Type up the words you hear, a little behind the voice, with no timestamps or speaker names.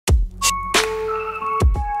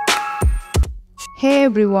Hey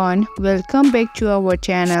everyone, welcome back to our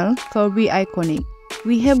channel Curvy Iconic.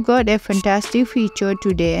 We have got a fantastic feature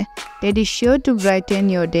today that is sure to brighten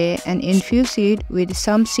your day and infuse it with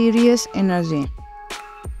some serious energy.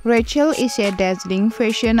 Rachel is a dazzling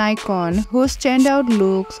fashion icon whose standout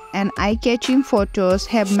looks and eye-catching photos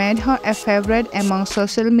have made her a favorite among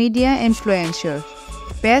social media influencers.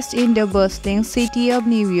 Based in the bustling city of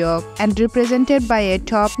New York and represented by a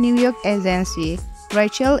top New York agency,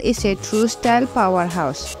 Rachel is a true style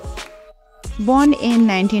powerhouse. Born in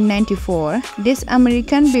 1994, this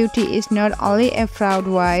American beauty is not only a proud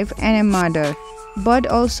wife and a mother, but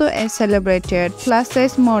also a celebrated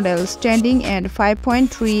plus-size model standing at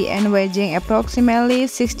 5'3" and weighing approximately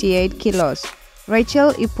 68 kilos.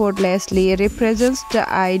 Rachel effortlessly represents the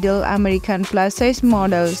ideal American plus-size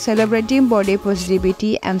model celebrating body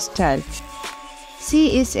positivity and style.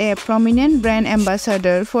 She is a prominent brand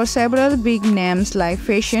ambassador for several big names like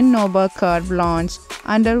Fashion Nova Curve Launch,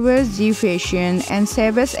 Underwear G Fashion, and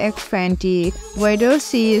Savage X Fenty. Whether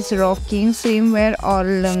she is rocking swimwear or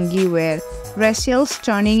lingerie, Rachel's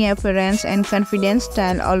stunning appearance and confident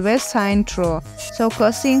style always shine through,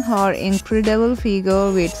 showcasing her incredible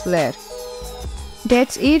figure with flair.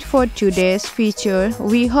 That's it for today's feature.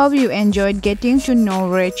 We hope you enjoyed getting to know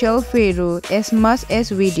Rachel Peru as much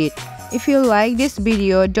as we did. If you like this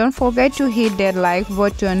video, don't forget to hit that like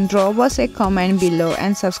button, drop us a comment below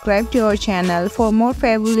and subscribe to our channel for more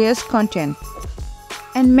fabulous content.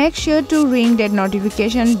 And make sure to ring that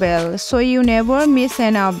notification bell so you never miss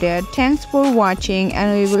an update. Thanks for watching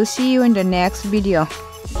and we will see you in the next video.